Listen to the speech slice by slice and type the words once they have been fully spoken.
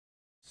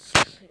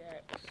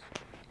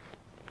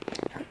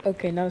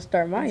Okay, now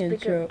start my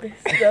intro. Okay.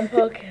 I'm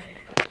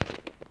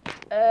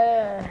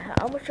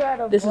gonna try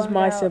to. This is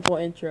my simple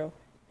intro.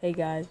 Hey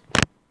guys.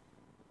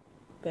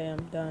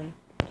 Bam, done.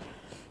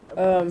 Of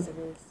course it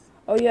is.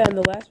 Oh yeah, in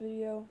the last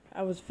video,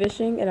 I was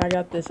fishing and I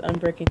got this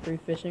Unbreaking 3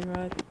 fishing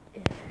rod.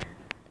 Yeah.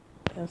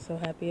 I'm so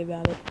happy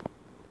about it.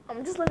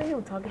 I'm just letting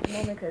him talk at the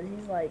moment because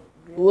he's like.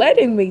 Really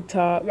Letting me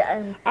talk? Yeah,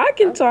 and I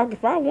can talk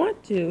if I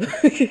want to. No,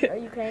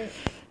 you can't.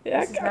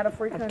 Yeah, This is not a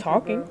free country, I'm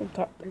talking.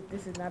 bro.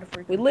 This is not a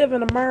free We country. live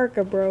in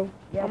America, bro.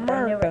 Yeah,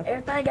 America.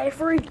 Everything ain't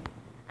free.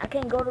 I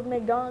can't go to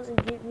McDonald's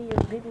and get me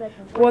a Big Mac.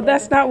 Well,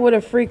 that's not what a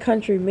free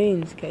country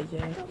means,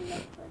 KJ.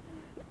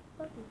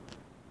 Oh,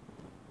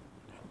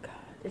 God.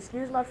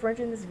 Excuse my French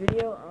in this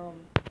video.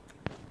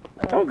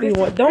 Don't be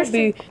one of those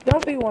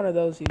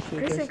YouTubers.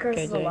 Christian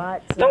curses KJ. a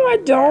lot. So, No, I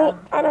don't.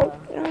 Yeah, I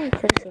don't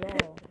curse at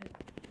all.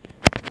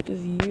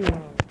 Just you.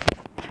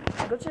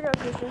 Go check out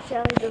Christian's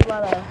channel. He does a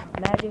lot of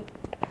magic.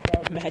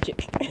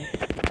 Magic.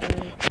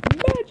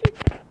 Music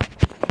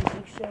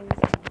shows.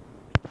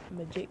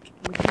 Magic.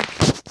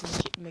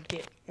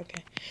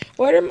 Okay.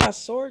 Where did my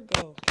sword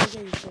go?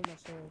 KJ, you stole my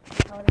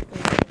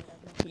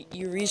sword.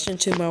 You reached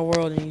into my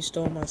world and you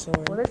stole my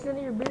sword. Well, that's none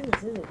of your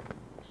business, is it?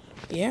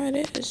 Yeah,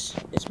 it is.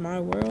 It's my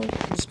world.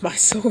 It's my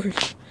sword.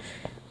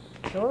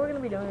 So what we're gonna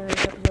be doing in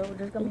this episode, we're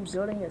just gonna be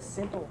building a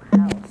simple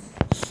house.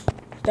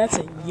 That's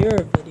in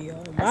your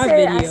video. My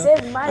video. I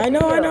said my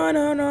video. I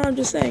know. I'm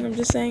just saying. I'm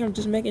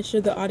just making sure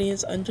the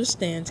audience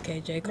understands,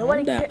 KJ.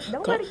 Calm down.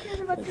 Nobody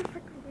cares about your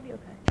freaking video,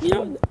 Kai. You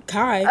know,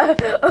 Kai.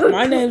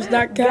 My name's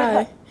not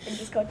Kai.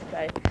 Just call you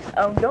Kai.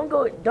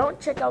 Don't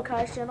check out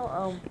Kai's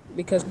channel.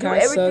 Because Kai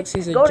sucks.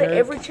 He's a jerk. Go to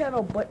every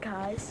channel but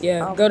Kai's.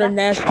 Yeah, go to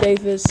Nash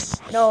Davis.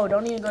 No,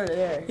 don't even go to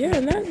there. Yeah,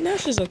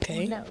 Nash is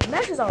okay. No,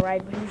 Nash is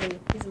alright, but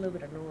he's a little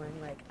bit annoying.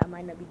 Like, I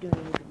might not be doing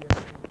any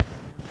videos.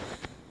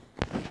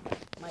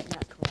 Might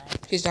not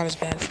collab. He's not as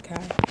bad as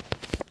Kai.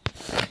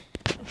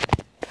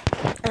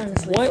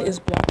 Honestly, what is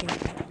blocking?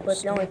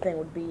 But the only thing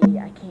would be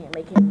I can't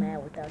make him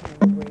mad without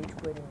him rage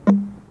quitting.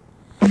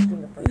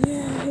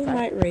 Yeah, he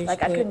might rage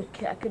quit.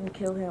 I couldn't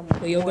kill him.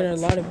 Well, you'll get a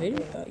lot of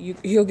videos.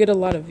 He'll get a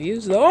lot of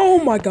views. Oh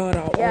my God,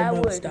 I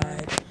almost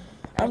died.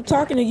 I'm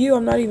talking to you.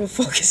 I'm not even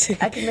focusing.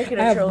 I can make it.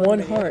 I have one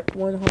heart.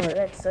 One heart.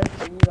 That sucks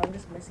for you. I'm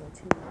just missing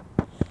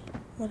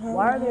 2.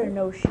 Why are there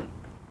no sheep?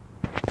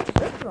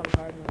 Let's put on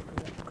hard mode.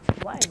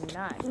 Why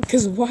not?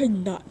 Because why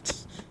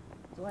not?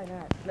 Why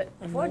not?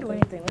 Before I do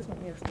anything, let's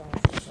make me a stone.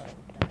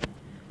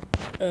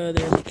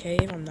 There's a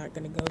cave. I'm not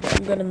gonna go there.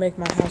 I'm gonna make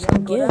my house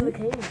again. Go down the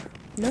cave.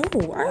 No,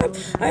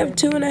 I have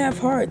 2.5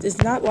 hearts.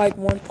 It's not like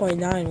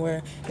 1.9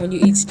 where when you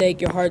eat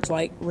steak, your heart's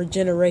like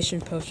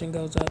regeneration potion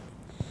goes up.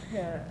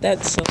 Yeah.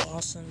 That's so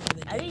awesome.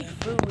 I eat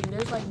food and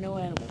there's like no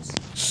animals.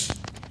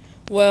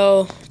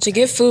 Well, to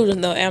get food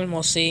and no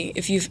animals, see,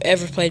 if you've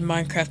ever played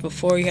Minecraft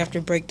before, you have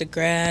to break the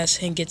grass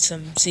and get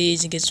some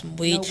seeds and get some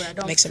wheat,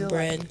 make some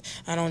bread. Like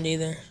I don't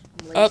either.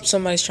 Oh,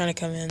 somebody's trying to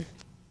come in.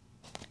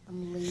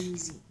 I'm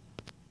lazy.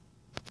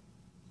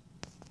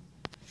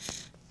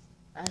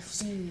 I've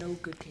seen no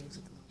good caves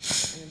at the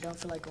moment, and I don't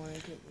feel like going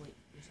to cave. Wait,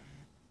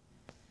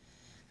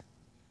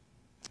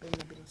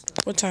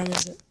 what time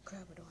is it?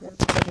 Crap, I don't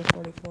have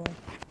 7:44.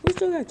 We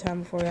still got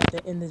time before we have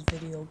to end this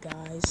video,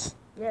 guys.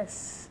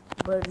 Yes,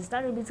 but it's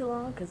not gonna be too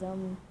long because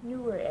I'm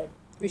newer at.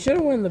 We should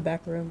have went in the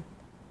back room.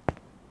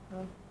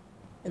 Huh?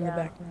 In the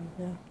back room,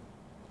 yeah.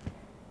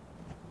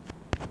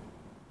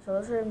 So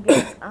let's hurry and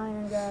get this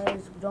iron,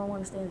 guys. We don't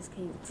want to stay in this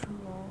cave too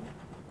long.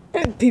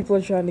 People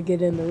are trying to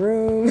get in the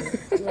room.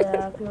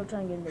 Yeah, people are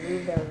trying to get in the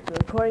room that we're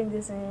recording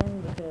this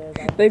in because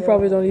they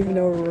probably don't even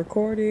know we're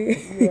recording.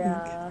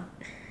 Yeah.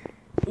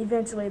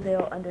 Eventually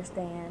they'll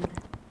understand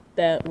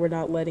that we're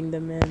not letting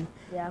them in.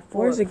 Yeah.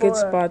 Where's a good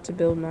spot to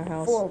build my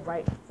house? For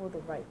the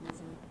right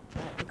reason,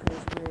 not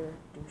because we're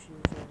douches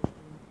or anything.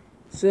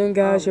 Soon,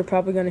 guys, you're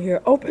probably gonna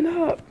hear "Open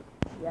up."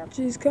 Yeah.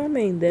 She's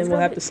coming. Then we'll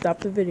have to stop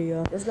the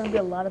video. There's gonna be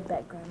a lot of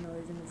background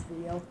noise in this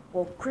video.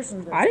 Well,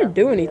 Christian's gonna I didn't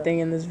do anything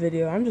in this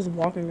video. I'm just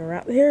walking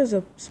around.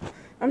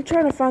 I'm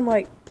trying to find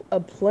like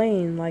a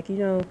plane, like you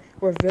know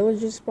where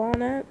villages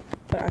spawn at,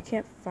 but I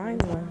can't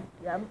find one.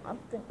 Yeah, I'm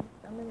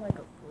in like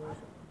a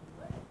forest.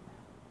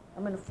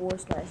 I'm in a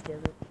forest/desert/beach.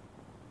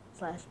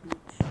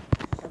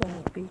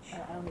 Beach.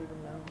 I don't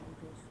even know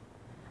because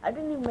I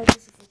didn't even make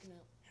this a freaking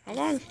out. How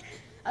long?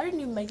 I didn't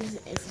even make this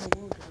an infinite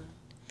world.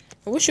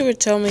 I wish it would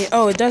tell me.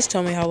 Oh, it does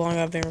tell me how long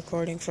I've been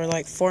recording for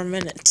like 4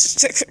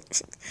 minutes.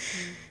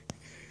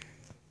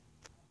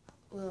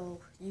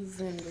 Well, you've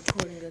been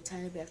recording a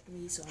tiny bit after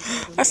me, so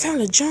I found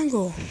a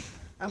jungle.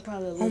 I'm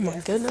probably a oh my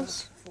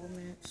goodness. 4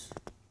 minutes.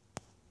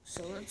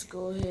 So let's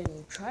go ahead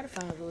and try to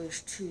find a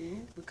village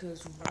too,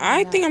 because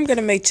I think I'm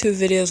gonna make 2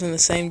 videos in the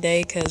same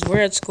day because we're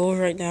at school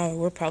right now and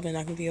we're probably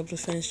not gonna be able to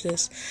finish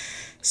this.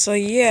 So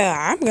yeah,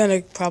 I'm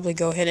gonna probably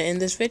go ahead and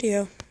end this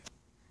video.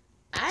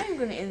 I'm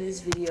gonna end this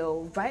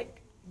video right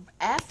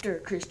after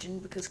Christian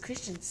because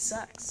Christian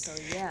sucks. So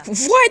yeah.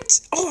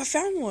 What? Oh, I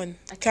found one.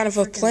 Kind of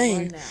a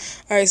plane.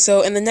 All right,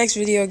 so in the next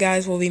video,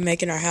 guys, we'll be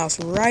making our house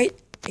right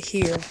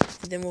here.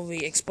 And then we'll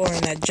be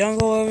exploring that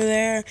jungle over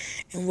there.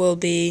 And we'll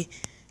be,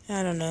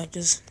 I don't know,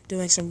 just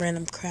doing some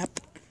random crap.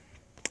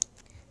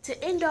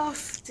 To end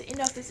off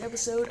this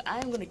episode, I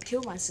am gonna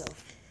kill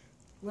myself.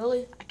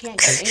 Really? I can't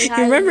get any higher.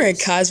 You remember in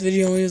Kai's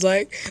video when he was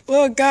like,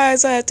 well,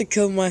 guys, I have to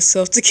kill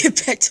myself to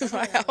get back to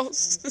my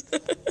house.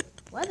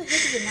 Why the heck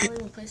is it not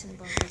even placing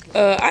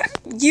the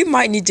you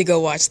might need to go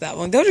watch that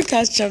one. Go to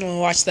Kai's channel and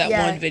watch that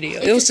one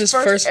video. It was his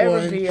first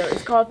one. Video.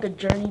 It's called The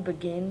Journey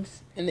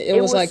Begins. And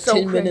it was like so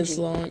 10 minutes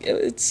long.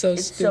 It's so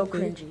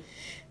stupid. It's so cringy.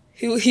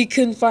 He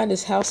couldn't find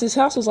his house. His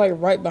house was like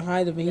right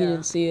behind him and he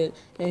didn't see it.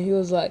 And he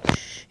was like,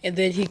 and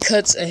then he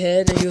cuts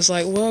ahead and he was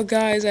like, well,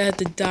 guys, I had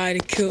to die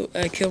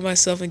to kill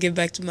myself and get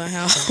back to my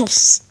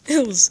house.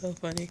 It was so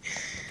funny.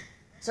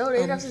 So to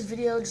end off this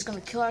video, just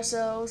gonna kill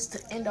ourselves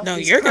to end off. No,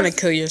 you're gonna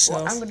kill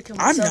yourself. Well, I'm gonna kill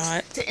myself. I'm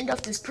not. To end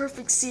off this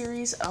perfect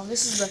series.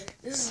 This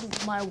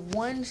is my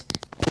 1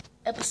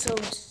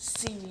 episode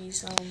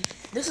series.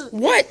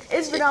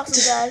 It's been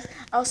awesome, guys.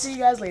 I'll see you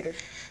guys later.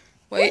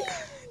 Wait.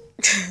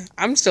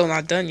 I'm still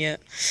not done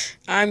yet.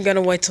 I'm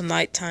gonna wait till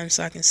nighttime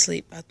so I can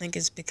sleep. I think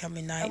it's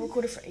becoming night. I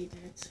recorded for 8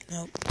 minutes.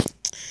 Nope.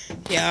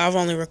 Yeah, I've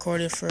only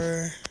recorded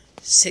for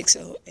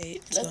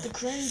 6:08. Let the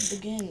cringe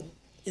begin.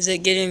 Is it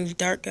getting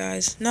dark,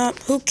 guys? No,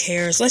 who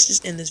cares? Let's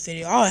just end this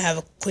video. I'll have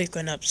a quick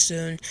one up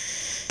soon.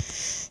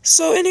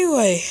 So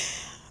anyway,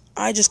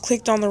 I just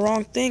clicked on the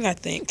wrong thing, I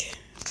think.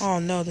 Oh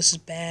no, this is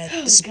bad.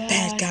 This is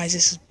bad, guys.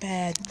 This is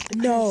bad.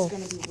 No. This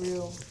is gonna be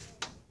real.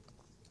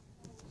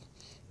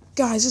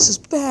 Guys, this is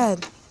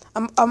bad.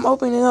 I'm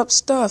opening up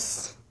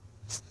stuff.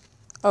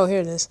 Oh, here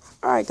it is.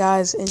 Alright,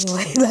 guys.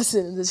 Anyway, that's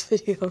it in this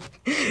video.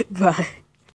 Bye.